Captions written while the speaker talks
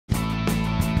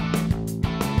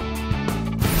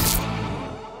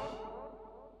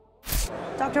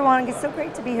Dr. Wang, it's so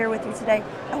great to be here with you today.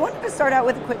 I wanted to start out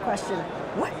with a quick question.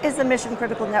 What is a mission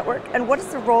critical network, and what is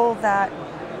the role that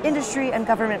industry and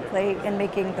government play in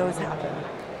making those happen?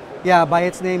 Yeah, by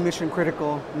its name, mission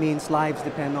critical means lives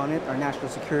depend on it, our national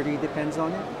security depends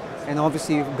on it. And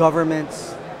obviously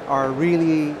governments are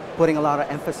really putting a lot of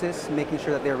emphasis, making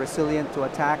sure that they're resilient to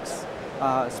attacks,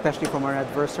 especially from our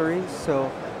adversaries.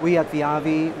 So we at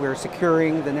VIAVI, we're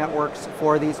securing the networks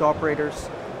for these operators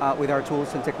with our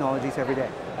tools and technologies every day.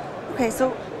 Okay,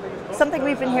 so something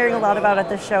we've been hearing a lot about at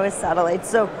this show is satellites.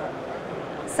 So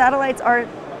satellites are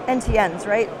NTNs,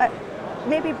 right?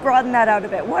 Maybe broaden that out a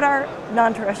bit. What are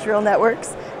non-terrestrial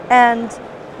networks, and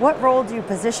what role do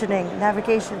positioning,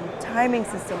 navigation, timing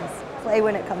systems play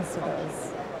when it comes to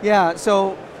those? Yeah,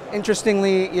 so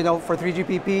interestingly, for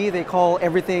 3GPP, they call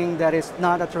everything that is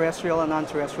not a terrestrial a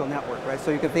non-terrestrial network, right? So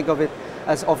you can think of it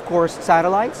as, of course,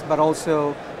 satellites, but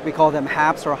also we call them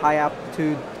HAPs, or high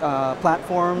altitude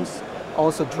platforms.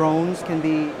 Also drones can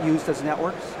be used as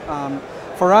networks.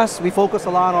 For us, we focus a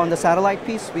lot on the satellite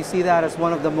piece. We see that as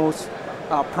one of the most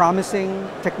promising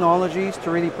technologies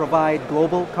to really provide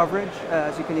global coverage,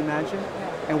 as you can imagine.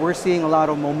 And we're seeing a lot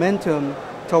of momentum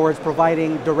towards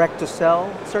providing direct-to-cell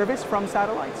service from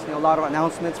satellites. A lot of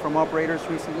announcements from operators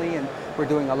recently, and we're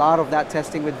doing a lot of that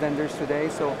testing with vendors today.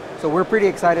 So we're pretty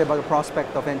excited about the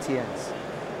prospect of NTNs.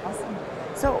 Awesome.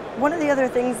 So one of the other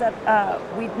things that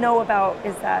we know about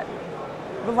is that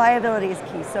reliability is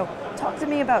key. So talk to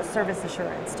me about service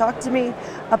assurance. Talk to me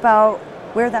about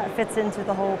where that fits into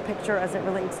the whole picture as it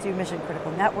relates to mission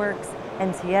critical networks,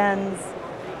 NTNs.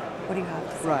 What do you have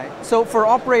to say? Right. So for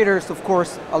operators, of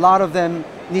course, a lot of them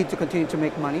need to continue to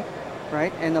make money,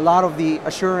 right? And a lot of the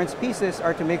assurance pieces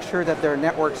are to make sure that their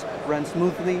networks run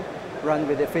smoothly, run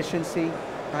with efficiency,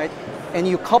 right? And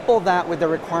you couple that with the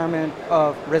requirement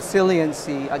of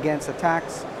resiliency against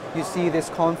attacks. You see this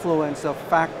confluence of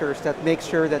factors that make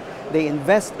sure that they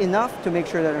invest enough to make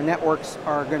sure that our networks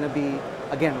are going to be,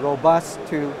 again, robust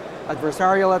to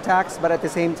adversarial attacks, but at the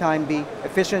same time be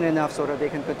efficient enough so that they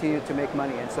can continue to make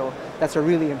money. And so that's a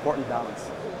really important balance.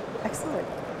 Excellent.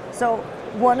 So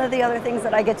one of the other things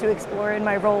that I get to explore in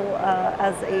my role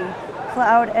as a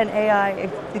cloud and AI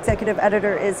executive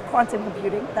editor is quantum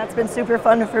computing. That's been super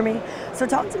fun for me. So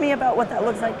talk to me about what that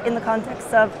looks like in the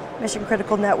context of mission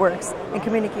critical networks and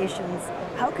communications.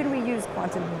 How can we use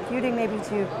quantum computing maybe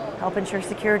to help ensure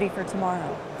security for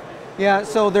tomorrow? Yeah,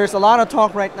 so there's a lot of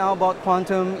talk right now about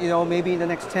quantum, maybe in the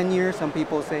next 10 years, some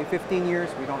people say 15 years,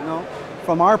 we don't know.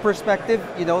 From our perspective,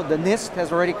 the NIST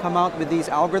has already come out with these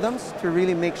algorithms to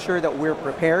really make sure that we're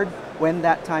prepared when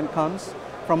that time comes.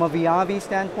 From a VIAVI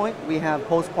standpoint, we have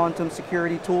post-quantum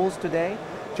security tools today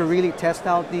to really test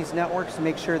out these networks to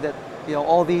make sure that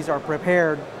all these are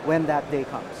prepared when that day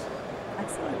comes.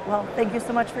 Excellent. Well, thank you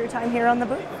so much for your time here on the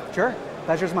booth. Sure.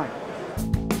 Pleasure's mine.